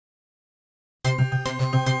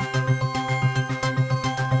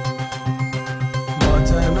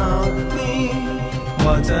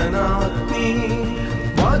വചനാഗ്നി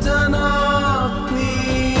വചനാഗ്നി.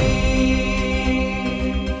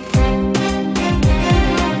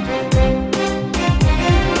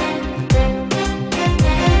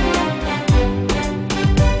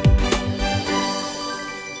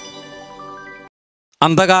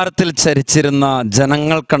 അന്ധകാരത്തിൽ ചരിച്ചിരുന്ന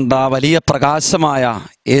ജനങ്ങൾ കണ്ട വലിയ പ്രകാശമായ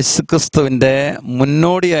യേശുക്രിസ്തുവിൻ്റെ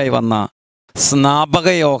മുന്നോടിയായി വന്ന സ്നാപക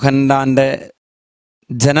യോഹന്നാൻ്റെ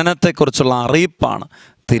ജനനത്തെക്കുറിച്ചുള്ള അറിയിപ്പാണ്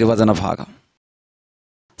തിരുവചന ഭാഗം.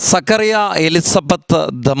 സക്കറിയ എലിസബത്ത്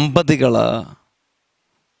ദമ്പതികൾ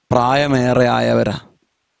പ്രായമേറെ ആയവരാ.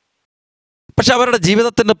 പക്ഷെ അവരുടെ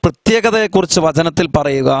ജീവിതത്തിൻ്റെ പ്രത്യേകതയെക്കുറിച്ച് വചനത്തിൽ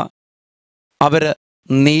പറയുക, അവർ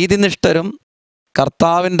നീതിനിഷ്ഠരും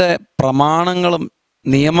കർത്താവിൻ്റെ പ്രമാണങ്ങളും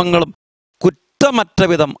നിയമങ്ങളും കുറ്റമറ്റ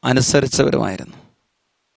വിധം അനുസരിച്ചവരുമായിരുന്നു.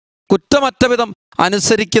 കുറ്റമറ്റ വിധം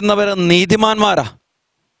അനുസരിക്കുന്നവർ നീതിമാന്മാരാ.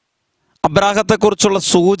 അബ്രാഹത്തെക്കുറിച്ചുള്ള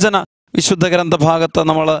സൂചന വിശുദ്ധ ഗ്രന്ഥഭാഗത്ത്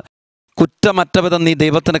നമ്മൾ കുറ്റമറ്റ വിധം നീ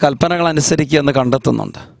ദൈവത്തിന് കൽപ്പനകൾ അനുസരിക്കുക എന്ന്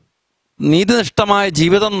കണ്ടെത്തുന്നുണ്ട്. നീതിനിഷ്ഠമായ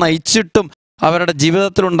ജീവിതം നയിച്ചിട്ടും അവരുടെ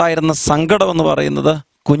ജീവിതത്തിലുണ്ടായിരുന്ന സങ്കടം എന്ന് പറയുന്നത്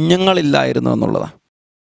കുഞ്ഞുങ്ങളില്ലായിരുന്നു എന്നുള്ളതാണ്.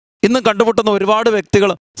 ഇന്ന് കണ്ടുമുട്ടുന്ന ഒരുപാട്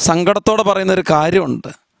വ്യക്തികൾ സങ്കടത്തോടെ പറയുന്നൊരു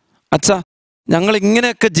കാര്യമുണ്ട്, അച്ഛാ ഞങ്ങൾ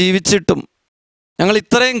ഇങ്ങനെയൊക്കെ ജീവിച്ചിട്ടും ഞങ്ങൾ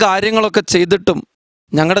ഇത്രയും കാര്യങ്ങളൊക്കെ ചെയ്തിട്ടും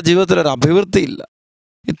ഞങ്ങളുടെ ജീവിതത്തിലൊരു അഭിവൃദ്ധിയില്ല,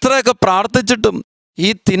 ഇത്രയൊക്കെ പ്രാർത്ഥിച്ചിട്ടും ഈ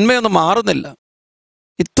തിന്മയൊന്നും മാറുന്നില്ല,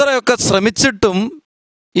 ഇത്രയൊക്കെ ശ്രമിച്ചിട്ടും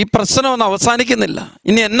ഈ പ്രശ്നമൊന്നും അവസാനിക്കുന്നില്ല,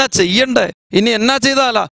 ഇനി എന്നാ ചെയ്യണ്ടേ, ഇനി എന്നാ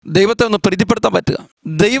ചെയ്താലാ ദൈവത്തെ ഒന്ന് പ്രീതിപ്പെടുത്താൻ പറ്റുക,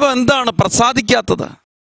 ദൈവം എന്താണ് പ്രസാദിക്കാത്തത്?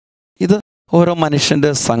 ഇത് ഓരോ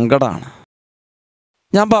മനുഷ്യൻ്റെ സങ്കടമാണ്.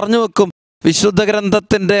 ഞാൻ പറഞ്ഞു വെക്കും, വിശുദ്ധ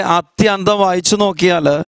ഗ്രന്ഥത്തിൻ്റെ ആദ്യാന്തം വായിച്ചു നോക്കിയാൽ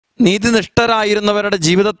നീതിനിഷ്ഠരായിരുന്നവരുടെ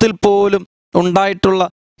ജീവിതത്തിൽ പോലും ഉണ്ടായിട്ടുള്ള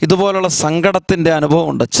ഇതുപോലുള്ള സങ്കടത്തിൻ്റെ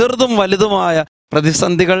അനുഭവമുണ്ട്. ചെറുതും വലുതുമായ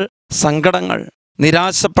പ്രതിസന്ധികൾ, സങ്കടങ്ങൾ,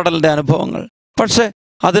 നിരാശപ്പെടലിൻ്റെ അനുഭവങ്ങൾ. പക്ഷെ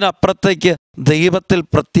അതിനപ്പുറത്തേക്ക് ദൈവത്തിൽ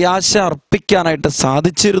പ്രത്യാശ അർപ്പിക്കാനായിട്ട്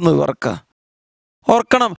സാധിച്ചിരുന്നു ഇവർക്ക്.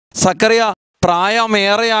 ഓർക്കണം, സക്കറിയ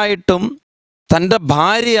പ്രായമേറെയായിട്ടും തൻ്റെ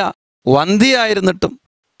ഭാര്യ വന്ധ്യയായിരുന്നിട്ടും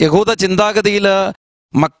യഹൂദ ചിന്താഗതിയിൽ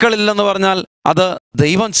മക്കളില്ലെന്ന് പറഞ്ഞാൽ അത്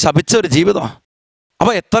ദൈവം ശപിച്ച ഒരു ജീവിതമാണ്.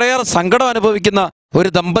 അപ്പോൾ എത്രയേറെ സങ്കടം അനുഭവിക്കുന്ന ഒരു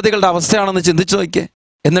ദമ്പതികളുടെ അവസ്ഥയാണെന്ന് ചിന്തിച്ചു നോക്കിയേ.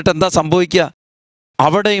 എന്നിട്ട് എന്താ സംഭവിക്കുക?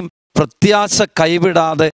 അവിടെയും പ്രത്യാശ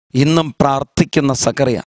കൈവിടാതെ ഇന്നും പ്രാർത്ഥിക്കുന്ന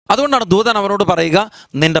സക്കറിയ. അതുകൊണ്ടാണ് ദൂതൻ അവനോട് പറയുക,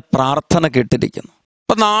 നിന്റെ പ്രാർത്ഥന കേട്ടിരിക്കുന്നു.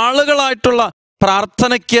 അപ്പം നാളുകളായിട്ടുള്ള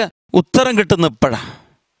പ്രാർത്ഥനയ്ക്ക് ഉത്തരം കിട്ടുന്ന ഇപ്പോഴാണ്.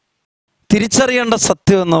 തിരിച്ചറിയേണ്ട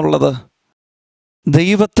സത്യം എന്നുള്ളത്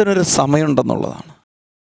ദൈവത്തിനൊരു സമയമുണ്ടെന്നുള്ളതാണ്.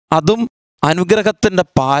 അതും അനുഗ്രഹത്തിൻ്റെ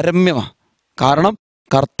പാരമ്യമാണ്. കാരണം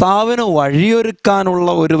കർത്താവിന് വഴിയൊരുക്കാനുള്ള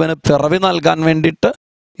ഒരുവന് പിറവി നൽകാൻ വേണ്ടിയിട്ട്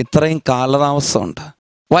ഇത്രയും കാലതാമസമുണ്ട്.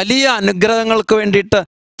 വലിയ അനുഗ്രഹങ്ങൾക്ക് വേണ്ടിയിട്ട്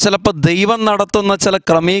ചിലപ്പോൾ ദൈവം നടത്തുന്ന ചില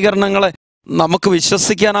ക്രമീകരണങ്ങളെ നമുക്ക്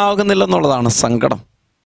വിശ്വസിക്കാനാകുന്നില്ലെന്നുള്ളതാണ് സങ്കടം.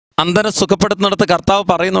 അന്ധനെ സുഖപ്പെടുത്തുന്നിടത്ത് കർത്താവ്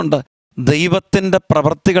പറയുന്നുണ്ട്, ദൈവത്തിൻ്റെ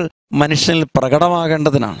പ്രവൃത്തികൾ മനുഷ്യനിൽ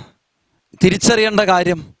പ്രകടമാകേണ്ടതിനാണ്. തിരിച്ചറിയേണ്ട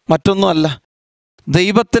കാര്യം മറ്റൊന്നുമല്ല,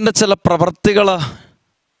 ദൈവത്തിൻ്റെ ചില പ്രവൃത്തികൾ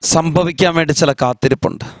സംഭവിക്കാൻ വേണ്ടി ചില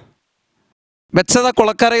കാത്തിരിപ്പുണ്ട്. ബെത്സദ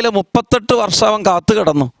കുളക്കരയിൽ 38 വർഷം അവൻ കാത്തു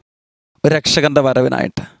കിടന്നു ഒരു രക്ഷകന്റെ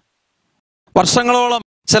വരവിനായിട്ട്. വർഷങ്ങളോളം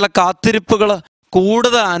ചില കാത്തിരിപ്പുകൾ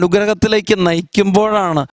കൂടുതൽ അനുഗ്രഹത്തിലേക്ക്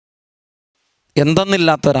നയിക്കുമ്പോഴാണ്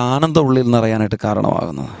എന്തെന്നില്ലാത്തൊരാനന്ദം ഉള്ളിൽ നിറയാനായിട്ട്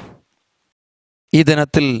കാരണമാകുന്നത്. ഈ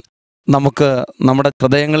ദിനത്തിൽ നമുക്ക് നമ്മുടെ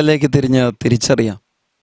ഹൃദയങ്ങളിലേക്ക് തിരിച്ചറിയാം,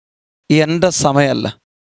 എൻ്റെ സമയമല്ല,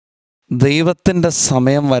 ദൈവത്തിൻ്റെ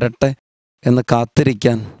സമയം വരട്ടെ എന്ന്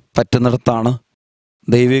കാത്തിരിക്കാൻ പറ്റുന്നിടത്താണ്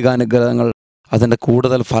ദൈവികാനുഗ്രഹങ്ങൾ അതിൻ്റെ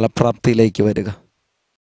കൂടുതൽ ഫലപ്രാപ്തിയിലേക്ക് വരിക.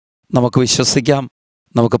 നമുക്ക് വിശ്വസിക്കാം,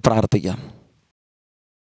 നമുക്ക് പ്രാർത്ഥിക്കാം.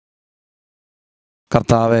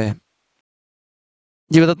 കർത്താവേ,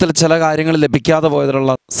 ജീവിതത്തിൽ ചില കാര്യങ്ങൾ ലഭിക്കാതെ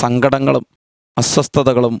പോയതിലുള്ള സങ്കടങ്ങളും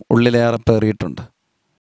അസ്വസ്ഥതകളും ഉള്ളിലേറെ പേറിയിട്ടുണ്ട്.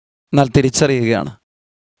 എന്നാൽ തിരിച്ചറിയുകയാണ്,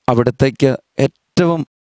 അവിടത്തേക്ക് ഏറ്റവും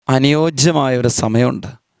അനുയോജ്യമായ ഒരു സമയമുണ്ട്.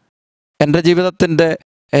 എൻ്റെ ജീവിതത്തിൻ്റെ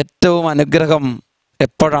ഏറ്റവും അനുഗ്രഹം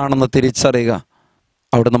എപ്പോഴാണെന്ന് തിരിച്ചറിയുക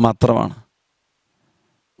അവിടുന്ന് മാത്രമാണ്.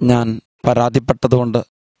 ഞാൻ പരാതിപ്പെട്ടതുകൊണ്ട്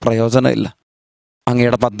പ്രയോജനമില്ല.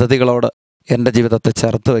 അങ്ങയുടെ പദ്ധതികളോട് എൻ്റെ ജീവിതത്തെ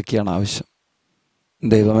ചേർത്ത് വയ്ക്കുകയാണ് ആവശ്യം.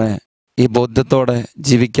 ദൈവമേ, ഈ ബോധ്യത്തോടെ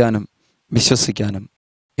ജീവിക്കാനും വിശ്വസിക്കാനും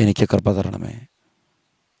എനിക്ക് കൃപ തരണമേ.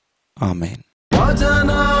 ആമേൻ.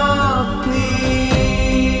 വചനാഗ്നി